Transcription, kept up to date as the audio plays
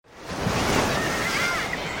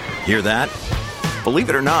Hear that?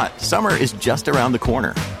 Believe it or not, summer is just around the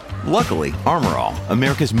corner. Luckily, Armor All,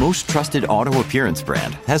 America's most trusted auto appearance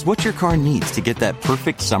brand, has what your car needs to get that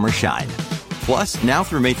perfect summer shine. Plus, now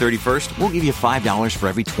through May 31st, we'll give you $5 for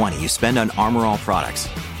every $20 you spend on Armor All products.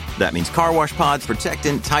 That means car wash pods,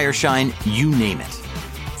 protectant, tire shine, you name it.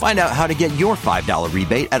 Find out how to get your $5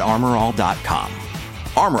 rebate at ArmorAll.com.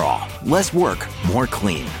 Armor All, less work, more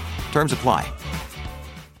clean. Terms apply.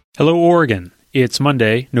 Hello, Oregon. It's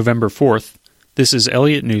Monday, November 4th. This is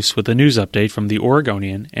Elliot Noose with a news update from the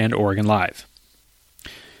Oregonian and Oregon Live.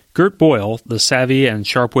 Gert Boyle, the savvy and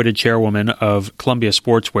sharp-witted chairwoman of Columbia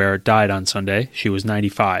Sportswear, died on Sunday. She was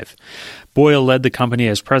 95. Boyle led the company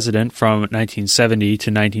as president from 1970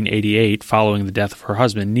 to 1988 following the death of her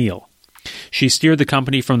husband, Neil. She steered the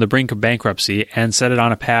company from the brink of bankruptcy and set it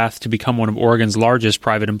on a path to become one of Oregon's largest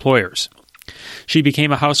private employers. She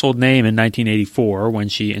became a household name in 1984 when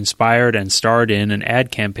she inspired and starred in an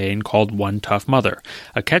ad campaign called One Tough Mother,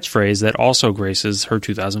 a catchphrase that also graces her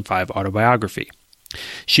 2005 autobiography.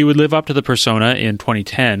 She would live up to the persona in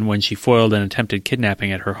 2010 when she foiled an attempted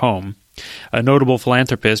kidnapping at her home. A notable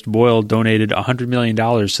philanthropist, Boyle donated $100 million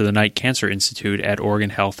to the Knight Cancer Institute at Oregon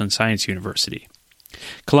Health and Science University.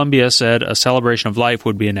 Columbia said a celebration of life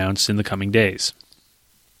would be announced in the coming days.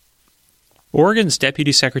 Oregon's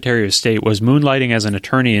Deputy Secretary of State was moonlighting as an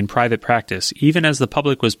attorney in private practice, even as the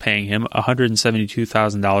public was paying him a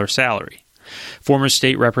 $172,000 salary. Former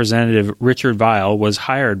State Representative Richard Vial was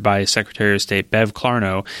hired by Secretary of State Bev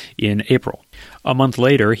Clarno in April. A month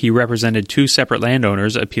later, he represented two separate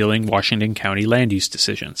landowners appealing Washington County land use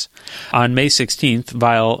decisions. On May 16th,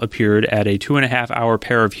 Vial appeared at a 2.5-hour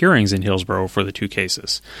pair of hearings in Hillsborough for the two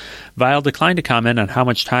cases. Vial declined to comment on how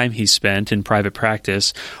much time he spent in private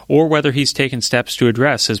practice or whether he's taken steps to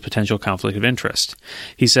address his potential conflict of interest.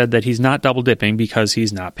 He said that he's not double-dipping because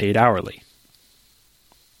he's not paid hourly.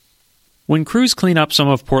 When crews clean up some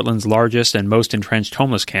of Portland's largest and most entrenched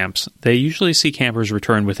homeless camps, they usually see campers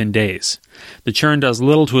return within days. The churn does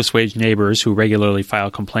little to assuage neighbors who regularly file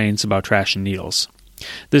complaints about trash and needles.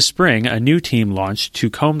 This spring, a new team launched to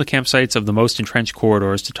comb the campsites of the most entrenched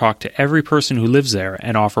corridors to talk to every person who lives there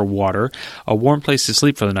and offer water, a warm place to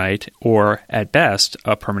sleep for the night, or, at best,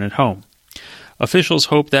 a permanent home. Officials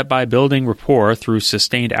hope that by building rapport through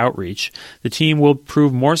sustained outreach, the team will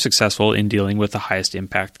prove more successful in dealing with the highest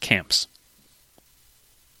impact camps.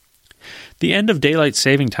 The end of daylight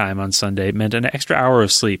saving time on Sunday meant an extra hour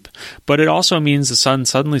of sleep, but it also means the sun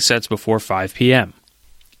suddenly sets before 5 p.m.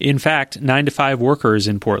 In fact, 9-to-5 workers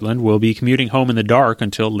in Portland will be commuting home in the dark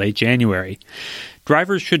until late January.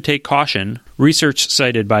 Drivers should take caution. Research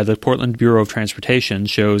cited by the Portland Bureau of Transportation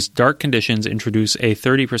shows dark conditions introduce a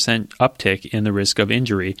 30% uptick in the risk of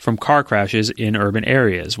injury from car crashes in urban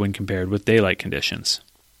areas when compared with daylight conditions.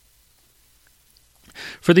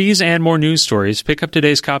 For these and more news stories, pick up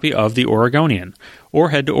today's copy of The Oregonian or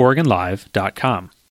head to OregonLive.com.